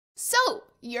So,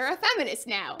 you're a feminist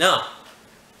now. No.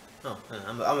 Oh,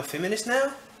 I'm a feminist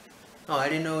now? Oh, I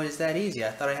didn't know it was that easy. I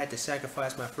thought I had to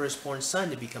sacrifice my firstborn son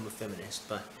to become a feminist,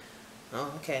 but...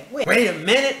 Oh, okay. Wait a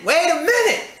minute! Wait a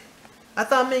minute! I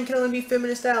thought men could only be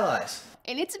feminist allies.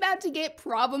 And it's about to get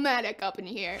problematic up in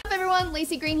here. What's up everyone,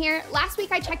 Laci Green here. Last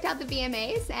week I checked out the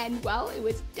VMAs and well, it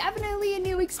was definitely a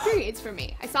new experience for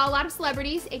me. I saw a lot of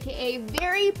celebrities, aka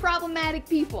very problematic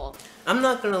people. I'm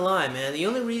not gonna lie, man. The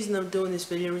only reason I'm doing this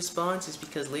video response is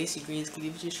because Laci Green's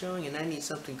cleavage is showing and I need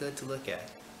something good to look at.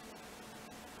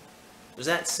 Was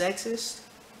that sexist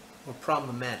or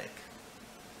problematic?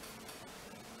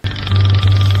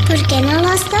 ¿Por qué no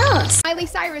las dos? Miley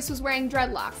Cyrus was wearing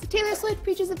dreadlocks. Taylor Swift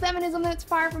preaches a feminism that's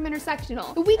far from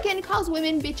intersectional. The Weeknd calls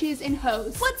women bitches and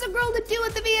hoes. What's a girl to do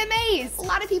at the VMAs? A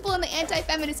lot of people in the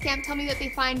anti-feminist camp tell me that they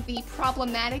find the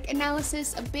problematic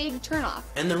analysis a big turnoff.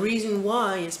 And the reason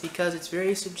why is because it's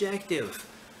very subjective.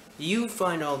 You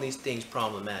find all these things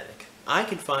problematic. I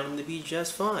can find them to be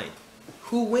just fine.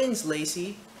 Who wins,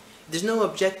 Laci? There's no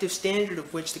objective standard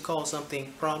of which to call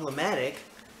something problematic.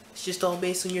 It's just all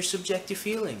based on your subjective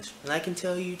feelings. And I can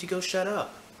tell you to go shut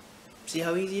up. See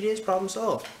how easy it is? Problem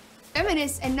solved.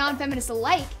 Feminists and non-feminists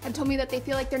alike have told me that they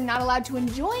feel like they're not allowed to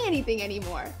enjoy anything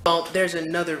anymore. Well, there's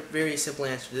another very simple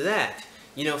answer to that.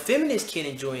 You know, feminists can't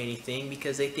enjoy anything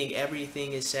because they think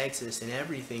everything is sexist and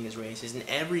everything is racist and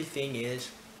everything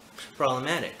is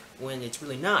problematic, when it's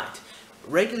really not.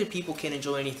 Regular people can't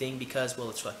enjoy anything because, well,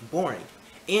 it's fucking boring.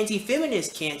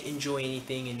 Anti-feminists can't enjoy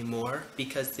anything anymore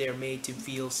because they're made to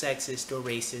feel sexist or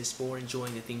racist for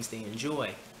enjoying the things they enjoy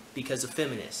because of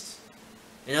feminists.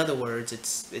 In other words,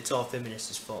 it's all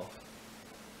feminists' fault.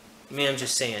 I mean, I'm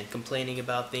just saying, complaining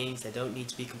about things that don't need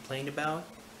to be complained about.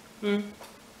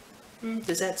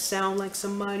 Does that sound like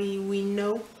somebody we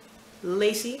know,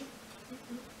 Laci?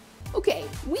 Okay,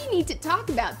 we need to talk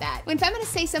about that. When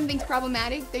feminists say something's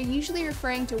problematic, they're usually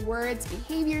referring to words,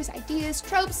 behaviors, ideas,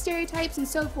 tropes, stereotypes, and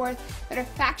so forth that are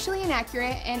factually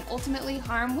inaccurate and ultimately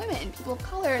harm women, people of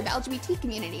color, the LGBT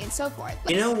community, and so forth.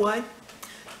 You know what?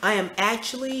 I am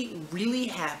actually really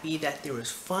happy that there is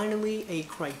finally a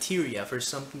criteria for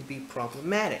something to be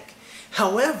problematic.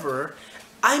 However,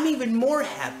 I'm even more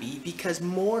happy because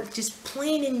just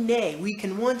plain and nay, we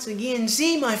can once again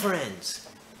see, my friends,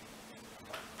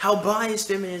 how biased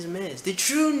feminism is. The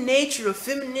true nature of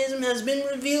feminism has been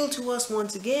revealed to us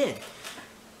once again.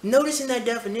 Notice in that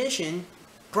definition,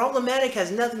 problematic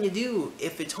has nothing to do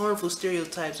if it's harmful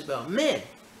stereotypes about men.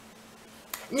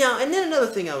 Now, and then another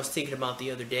thing I was thinking about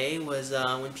the other day was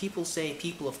when people say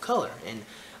people of color, and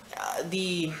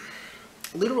the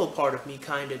literal part of me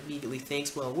kind of immediately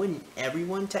thinks, well, wouldn't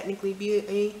everyone technically be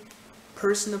a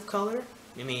person of color?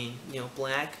 I mean, you know,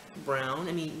 black, brown,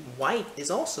 I mean, white is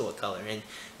also a color, and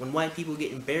when white people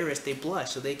get embarrassed, they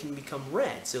blush, so they can become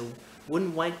red. So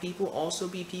wouldn't white people also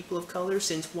be people of color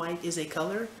since white is a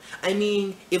color? I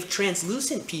mean, if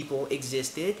translucent people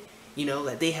existed, you know,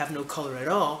 that they have no color at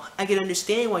all, I could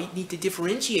understand why you need to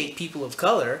differentiate people of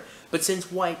color, but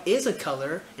since white is a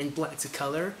color, and black's a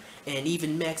color, and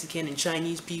even Mexican and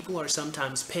Chinese people are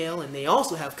sometimes pale, and they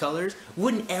also have colors,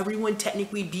 wouldn't everyone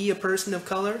technically be a person of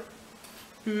color?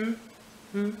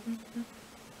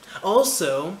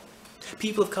 Also,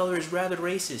 people of color is rather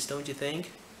racist, don't you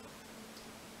think?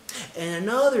 And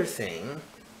another thing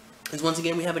is, once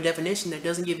again, we have a definition that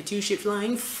doesn't give a two shit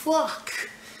flying fuck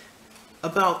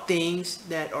about things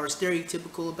that are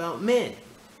stereotypical about men.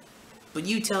 But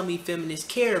you tell me feminists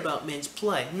care about men's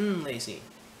plight. Laci.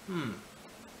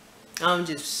 I'm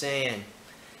just saying.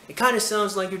 It kind of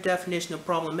sounds like your definition of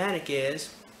problematic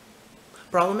is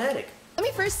problematic. Let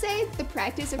me first say, the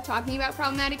practice of talking about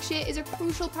problematic shit is a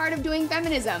crucial part of doing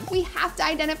feminism. We have to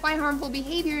identify harmful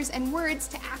behaviors and words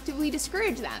to actively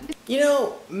discourage them. You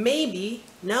know, maybe,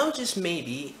 now just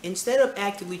maybe, instead of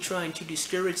actively trying to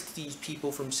discourage these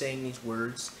people from saying these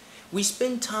words, we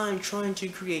spend time trying to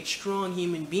create strong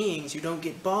human beings who don't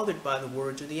get bothered by the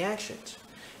words or the actions.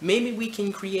 Maybe we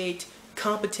can create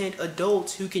competent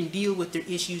adults who can deal with their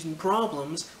issues and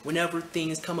problems whenever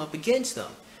things come up against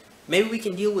them. Maybe we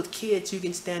can deal with kids who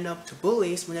can stand up to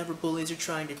bullies whenever bullies are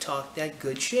trying to talk that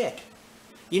good shit.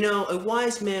 You know, a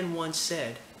wise man once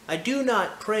said, I do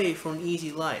not pray for an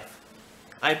easy life.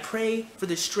 I pray for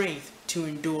the strength to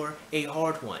endure a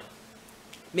hard one.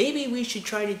 Maybe we should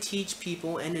try to teach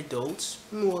people and adults,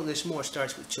 well, this more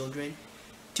starts with children,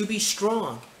 to be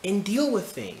strong and deal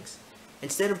with things,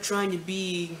 instead of trying to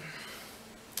be,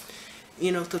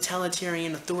 you know,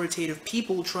 totalitarian, authoritative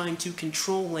people trying to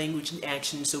control language and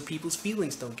action so people's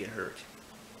feelings don't get hurt.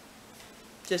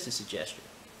 Just a suggestion.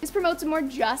 This promotes a more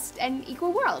just and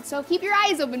equal world. So keep your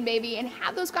eyes open, baby, and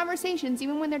have those conversations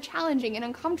even when they're challenging and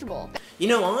uncomfortable. You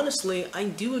know, honestly, I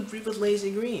do agree with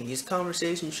Laci Green. These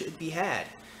conversations should be had.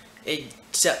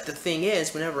 Except the thing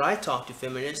is, whenever I talk to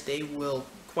feminists, they will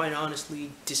quite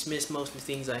honestly dismiss most of the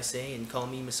things I say and call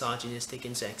me misogynistic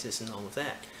and sexist and all of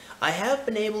that. I have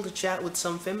been able to chat with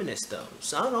some feminists, though.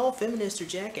 Not all feminists are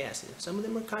jackasses. Some of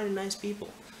them are kind of nice people.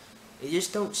 They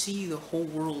just don't see the whole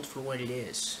world for what it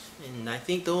is. And I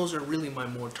think those are really my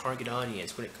more target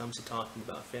audience when it comes to talking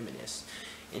about feminists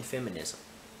and feminism.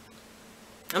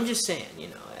 I'm just saying, you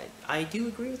know, I do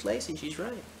agree with Laci, she's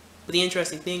right. But the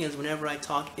interesting thing is whenever I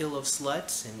talk ill of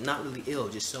sluts, and not really ill,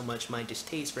 just so much my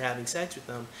distaste for having sex with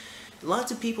them,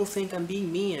 lots of people think I'm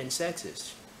being mean and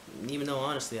sexist. Even though,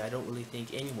 honestly, I don't really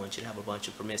think anyone should have a bunch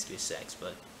of promiscuous sex,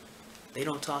 but they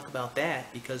don't talk about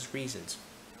that because of reasons.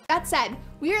 That said,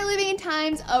 we are living in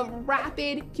times of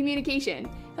rapid communication.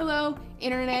 Hello,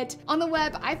 internet. On the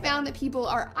web, I found that people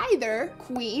are either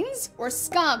queens or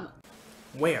scum.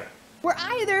 Where? We're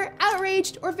either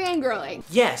outraged or fangirling.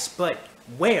 Yes, but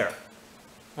where?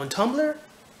 On Tumblr?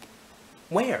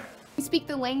 Where? We speak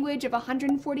the language of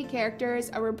 140 characters,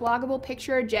 a rebloggable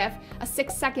picture or GIF, a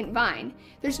 6-second Vine.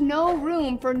 There's no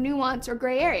room for nuance or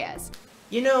gray areas.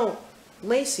 You know,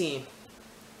 Laci,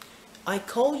 I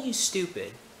call you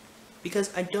stupid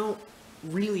because I don't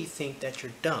really think that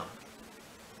you're dumb.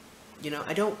 You know,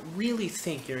 I don't really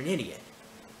think you're an idiot.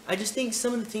 I just think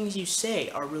some of the things you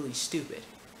say are really stupid.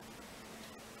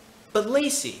 But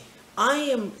Laci, I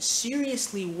am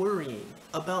seriously worrying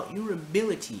about your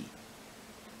ability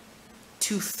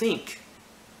to think.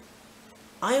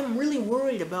 I am really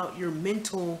worried about your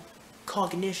mental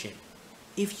cognition,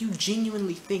 if you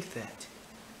genuinely think that.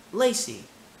 Laci,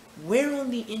 where on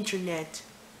the internet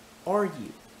are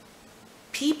you?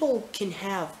 People can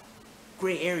have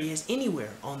gray areas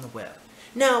anywhere on the web.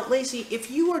 Now, Laci, if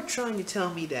you are trying to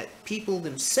tell me that people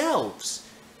themselves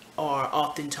are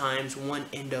oftentimes one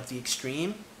end of the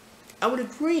extreme, I would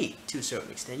agree to a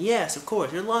certain extent. Yes, of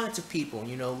course, there are lots of people,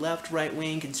 you know, left, right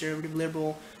wing, conservative,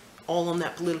 liberal, all on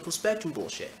that political spectrum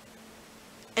bullshit.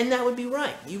 And that would be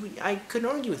right. I couldn't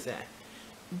argue with that.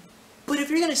 But if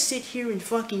you're gonna sit here and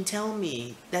fucking tell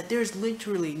me that there's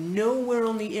literally nowhere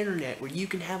on the internet where you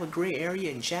can have a gray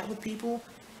area and chat with people,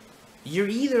 you're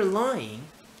either lying,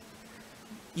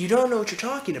 you don't know what you're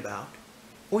talking about,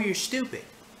 or you're stupid.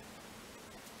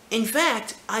 In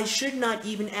fact, I should not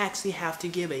even actually have to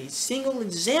give a single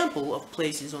example of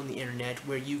places on the internet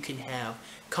where you can have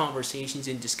conversations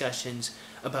and discussions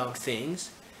about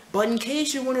things. But in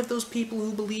case you're one of those people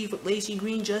who believe what Laci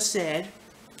Green just said,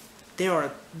 there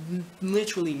are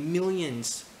literally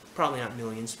millions, probably not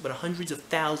millions, but hundreds of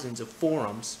thousands of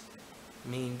forums. I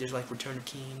mean, there's like Return of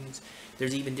Kings,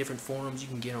 there's even different forums you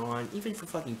can get on, even for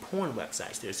fucking porn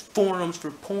websites. There's forums for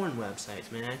porn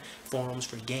websites, man. Forums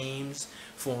for games,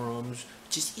 forums,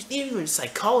 just even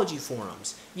psychology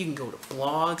forums. You can go to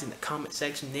blogs in the comment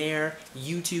section there,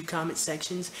 YouTube comment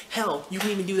sections. Hell, you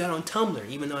can even do that on Tumblr,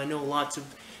 even though I know lots of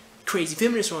crazy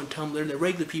feminists are on Tumblr, they're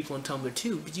regular people on Tumblr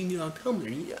too, but you can do it on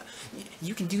Tumblr.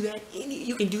 You can do that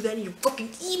in your fucking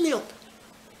email.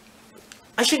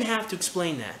 I shouldn't have to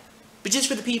explain that. But just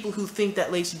for the people who think that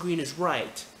Laci Green is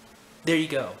right, there you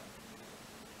go.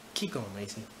 Keep going,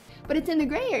 Laci. But it's in the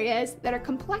gray areas that our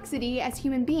complexity as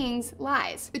human beings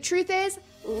lies. The truth is,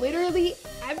 literally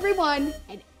everyone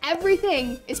and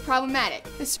everything is problematic.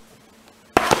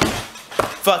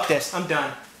 Fuck this. I'm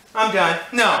done. I'm done.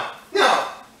 No. No.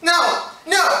 No.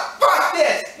 No. Fuck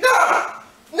this. No.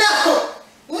 No.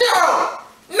 No.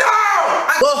 No.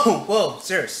 Whoa. Whoa.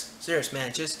 Serious,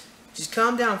 man. Just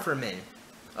calm down for a minute.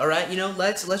 All right, you know,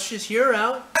 let's just hear her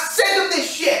out. I'm sick of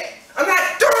this shit. I'm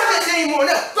not doing this anymore.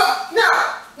 No, fuck, no.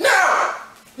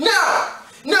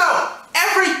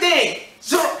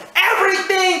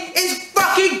 Everything is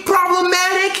fucking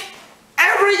problematic.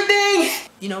 Everything.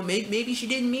 You know, maybe she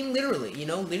didn't mean literally. You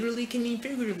know, literally can mean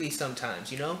figuratively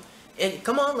sometimes. You know, and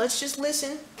come on, let's just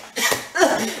listen.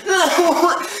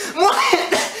 What?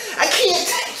 I can't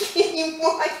take it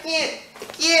anymore. I can't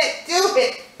do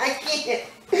it. I can't.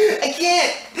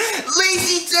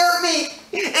 Laci turned me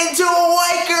into a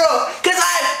white girl because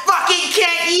I fucking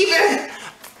can't even.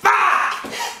 Fuck!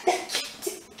 I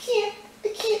can't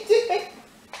do it.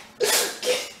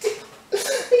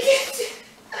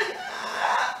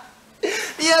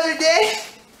 The other day,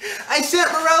 I said,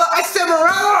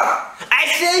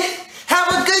 have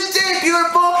a good day,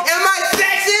 beautiful. Am I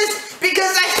sexist?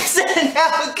 Because I said,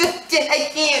 have a good day. I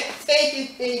can't take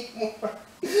it anymore.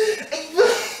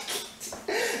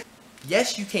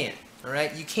 Yes, you can,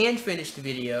 alright? You can finish the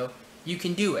video. You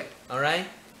can do it, alright?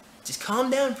 Just calm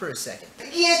down for a second. I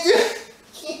can't do it.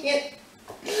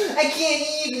 I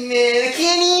can't even, man. I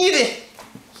can't even.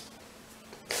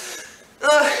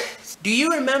 Do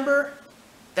you remember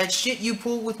that shit you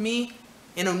pulled with me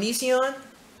in Onision?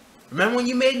 Remember when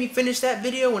you made me finish that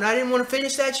video when I didn't want to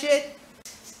finish that shit?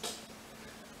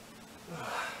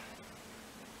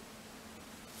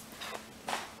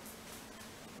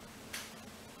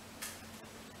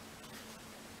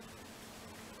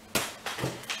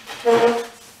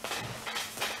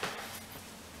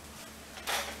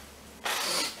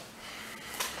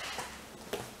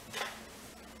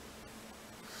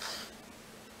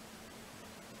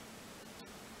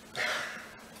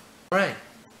 Alright,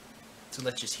 so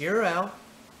let's just hear her out,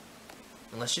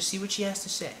 and let's just see what she has to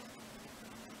say.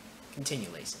 Continue,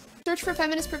 Laci. Search for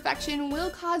feminist perfection will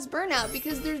cause burnout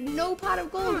because there's no pot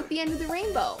of gold at the end of the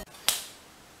rainbow.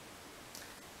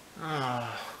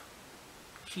 Ah,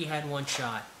 she had one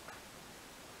shot.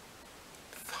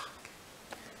 Fuck.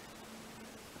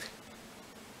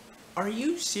 Are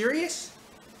you serious?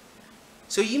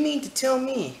 So you mean to tell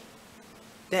me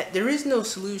that there is no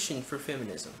solution for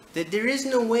feminism? That there is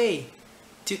no way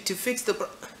to fix the...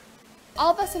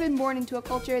 All of us have been born into a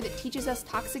culture that teaches us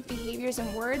toxic behaviors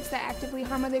and words that actively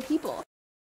harm other people.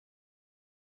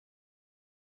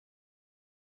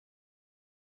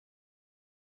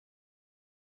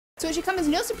 So it should come as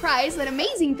no surprise that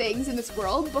amazing things in this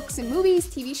world, books and movies,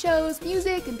 TV shows,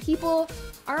 music, and people,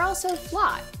 are also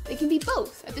flawed. They can be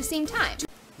both at the same time.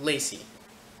 Laci,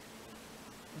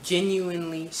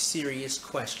 genuinely serious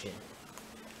question.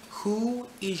 Who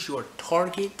is your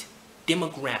target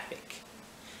demographic?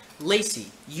 Laci,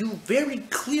 you very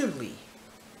clearly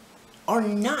are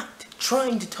not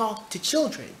trying to talk to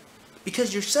children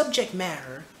because your subject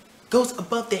matter goes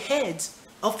above the heads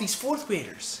of these 4th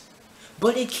graders.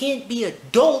 But it can't be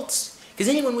adults because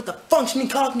anyone with a functioning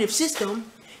cognitive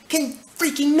system can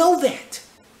freaking know that.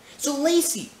 So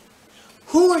Laci,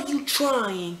 who are you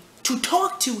trying to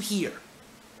talk to here?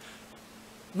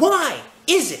 Why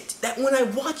is it that when I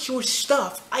watch your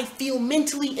stuff, I feel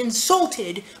mentally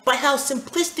insulted by how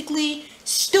simplistically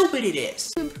stupid it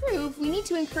is? To improve, we need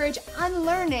to encourage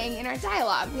unlearning in our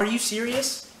dialogue. Are you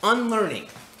serious? Unlearning.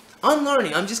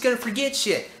 Unlearning. I'm just gonna forget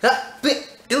shit.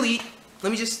 Delete.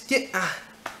 Let me just get,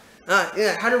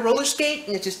 yeah, how to roller skate?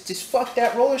 And just fuck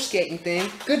that roller skating thing.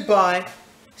 Goodbye.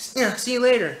 Yeah, see you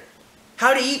later.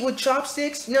 How to eat with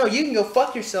chopsticks? No, you can go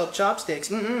fuck yourself,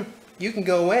 chopsticks. You can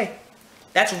go away.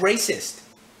 That's racist.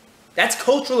 That's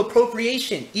cultural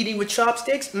appropriation. Eating with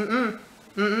chopsticks? You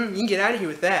can get out of here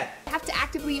with that. We have to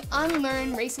actively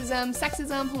unlearn racism,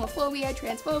 sexism, homophobia,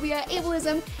 transphobia,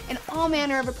 ableism, and all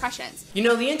manner of oppressions. You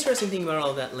know, the interesting thing about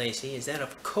all that, Laci, is that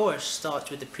of course starts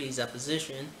with the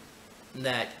presupposition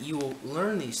that you will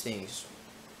learn these things.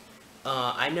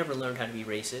 I never learned how to be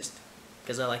racist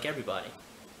because I like everybody.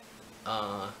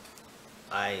 I'm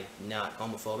not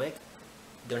homophobic.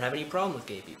 Don't have any problem with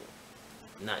gay people.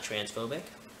 Not transphobic.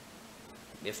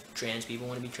 If trans people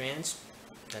want to be trans,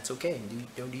 that's okay.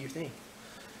 Don't do your thing.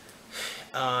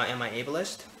 Am I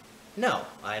ableist? No,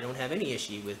 I don't have any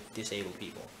issue with disabled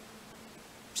people.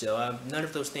 So none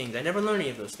of those things. I never learned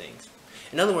any of those things.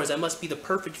 In other words, I must be the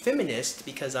perfect feminist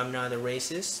because I'm neither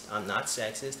racist, I'm not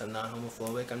sexist, I'm not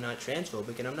homophobic, I'm not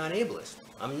transphobic, and I'm not ableist.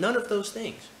 I'm none of those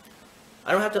things.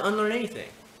 I don't have to unlearn anything.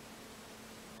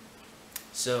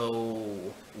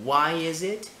 So why is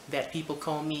it that people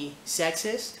call me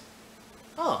sexist?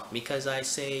 Oh, because I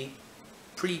say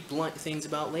pretty blunt things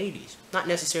about ladies. Not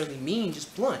necessarily mean,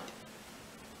 just blunt.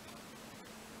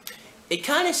 It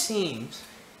kind of seems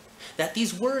that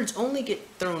these words only get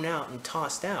thrown out and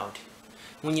tossed out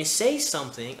when you say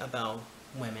something about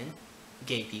women,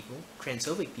 gay people,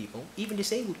 transphobic people, even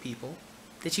disabled people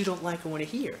that you don't like or want to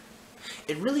hear.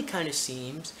 It really kind of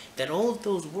seems that all of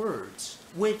those words,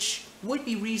 which would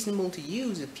be reasonable to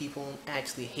use if people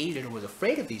actually hated or was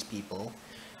afraid of these people,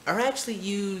 are actually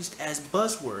used as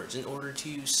buzzwords in order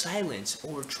to silence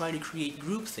or try to create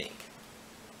groupthink.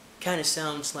 Kind of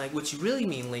sounds like what you really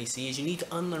mean, Laci, is you need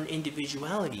to unlearn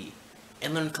individuality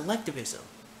and learn collectivism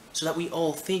so that we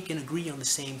all think and agree on the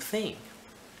same thing.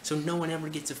 So no one ever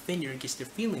gets offended or gets their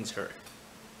feelings hurt.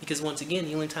 Because once again,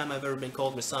 the only time I've ever been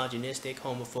called misogynistic,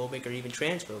 homophobic, or even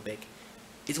transphobic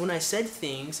is when I said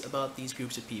things about these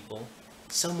groups of people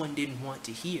someone didn't want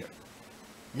to hear.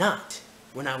 Not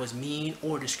when I was mean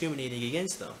or discriminating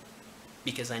against them,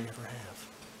 because I never have.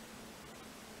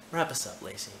 Wrap us up,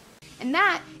 Laci. And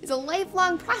that is a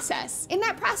lifelong process. In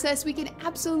that process, we can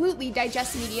absolutely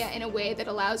digest media in a way that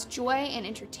allows joy and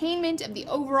entertainment of the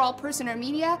overall person or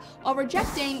media while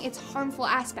rejecting its harmful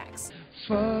aspects.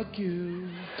 Fuck you.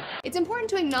 It's important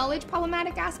to acknowledge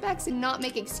problematic aspects and not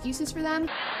make excuses for them.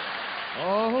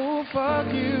 Oh,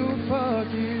 fuck you,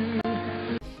 fuck you.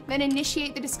 Then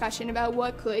initiate the discussion about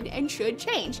what could and should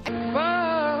change.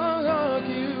 Fuck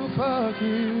you, fuck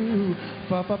you.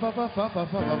 Fuck you, fuck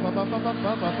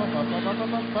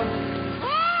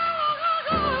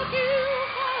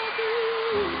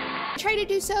you. Try to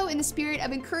do so in the spirit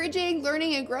of encouraging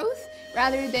learning and growth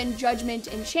rather than judgment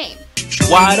and shame.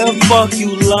 Why the fuck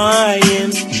you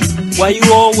lying? Why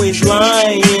you always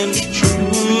lying?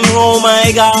 Oh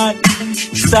my god,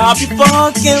 stop your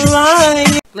fucking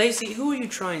lying. Laci, who are you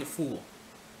trying to fool?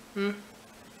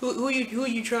 Who are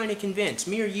you trying to convince?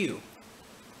 Me or you?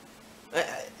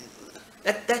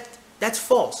 That's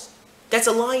false. That's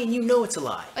a lie, and you know it's a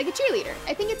lie. Like a cheerleader,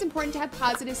 I think it's important to have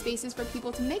positive spaces for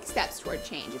people to make steps toward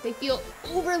change. If they feel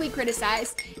overly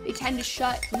criticized, they tend to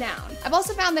shut down. I've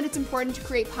also found that it's important to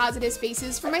create positive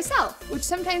spaces for myself, which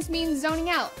sometimes means zoning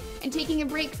out and taking a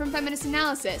break from feminist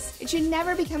analysis. It should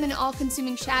never become an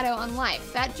all-consuming shadow on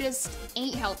life. That just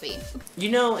ain't healthy. You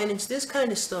know, and it's this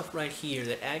kind of stuff right here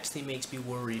that actually makes me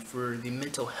worried for the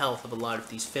mental health of a lot of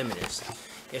these feminists,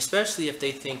 especially if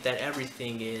they think that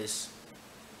everything is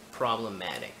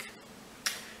problematic.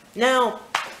 Now,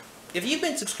 if you've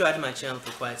been subscribed to my channel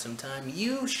for quite some time,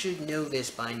 you should know this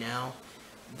by now,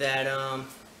 that I'm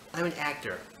an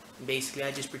actor. Basically,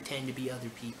 I just pretend to be other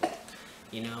people.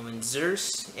 You know, and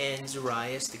Zeus and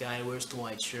Zarias, the guy who wears the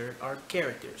white shirt, are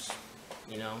characters.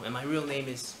 You know, and my real name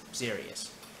is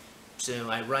Zarius. So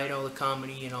I write all the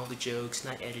comedy and all the jokes,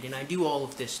 and I edit, and I do all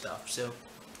of this stuff. So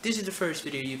if this is the first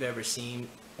video you've ever seen,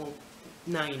 well,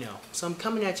 now you know. So I'm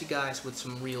coming at you guys with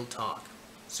some real talk.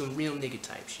 Some real nigga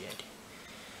type shit.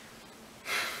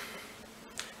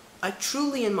 I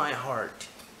truly in my heart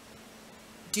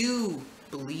do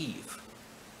believe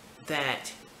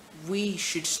that we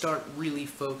should start really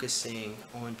focusing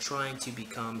on trying to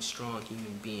become strong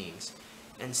human beings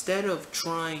instead of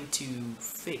trying to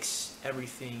fix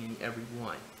everything and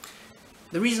everyone.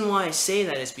 The reason why I say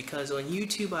that is because on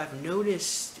YouTube I've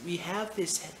noticed we have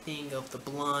this thing of the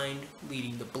blind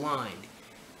leading the blind.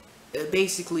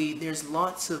 Basically, there's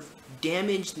lots of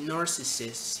damaged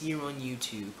narcissists here on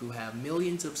YouTube who have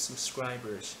millions of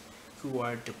subscribers who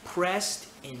are depressed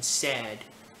and sad,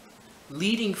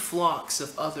 leading flocks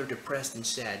of other depressed and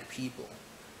sad people.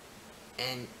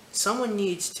 And someone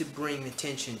needs to bring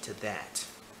attention to that.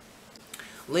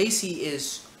 Laci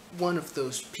is one of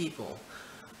those people.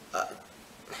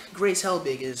 Grace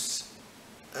Helbig is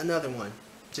another one,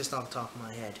 just off the top of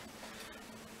my head.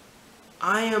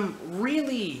 I am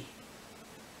really,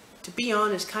 to be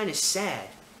honest, kind of sad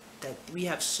that we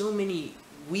have so many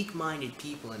weak-minded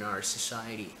people in our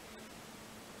society.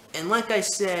 And like I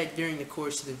said during the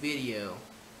course of the video,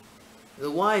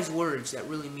 the wise words that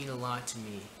really mean a lot to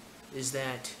me is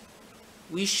that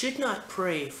we should not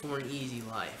pray for an easy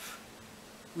life.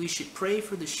 We should pray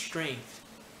for the strength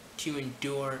to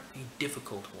endure a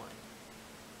difficult one.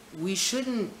 We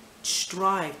shouldn't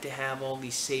strive to have all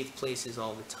these safe places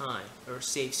all the time, or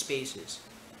safe spaces,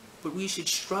 but we should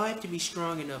strive to be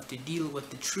strong enough to deal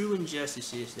with the true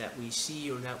injustices that we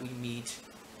see or that we meet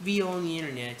via on the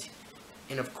internet,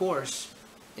 and of course,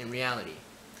 in reality.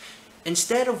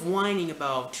 Instead of whining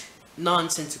about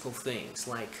nonsensical things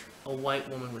like a white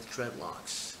woman with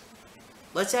dreadlocks,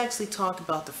 let's actually talk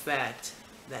about the fact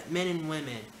that men and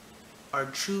women are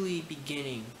truly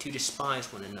beginning to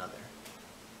despise one another,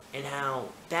 and how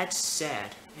that's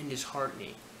sad and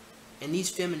disheartening, and these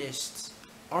feminists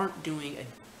aren't doing a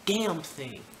damn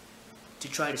thing to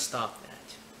try to stop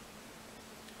that.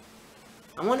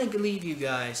 I want to leave you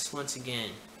guys once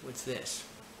again with this.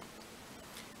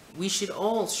 We should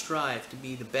all strive to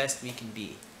be the best we can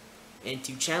be, and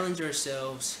to challenge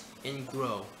ourselves and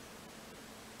grow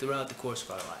throughout the course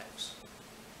of our lives.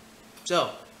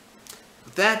 So,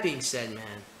 with that being said,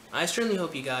 man, I certainly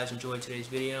hope you guys enjoyed today's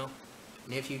video.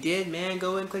 And if you did, man,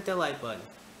 go ahead and click that like button.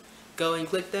 Go ahead and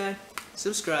click that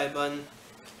subscribe button.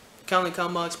 Comment in the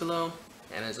comment box below.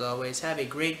 And as always, have a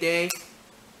great day.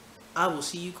 I will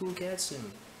see you cool cats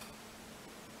soon.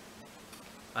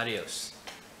 Adios.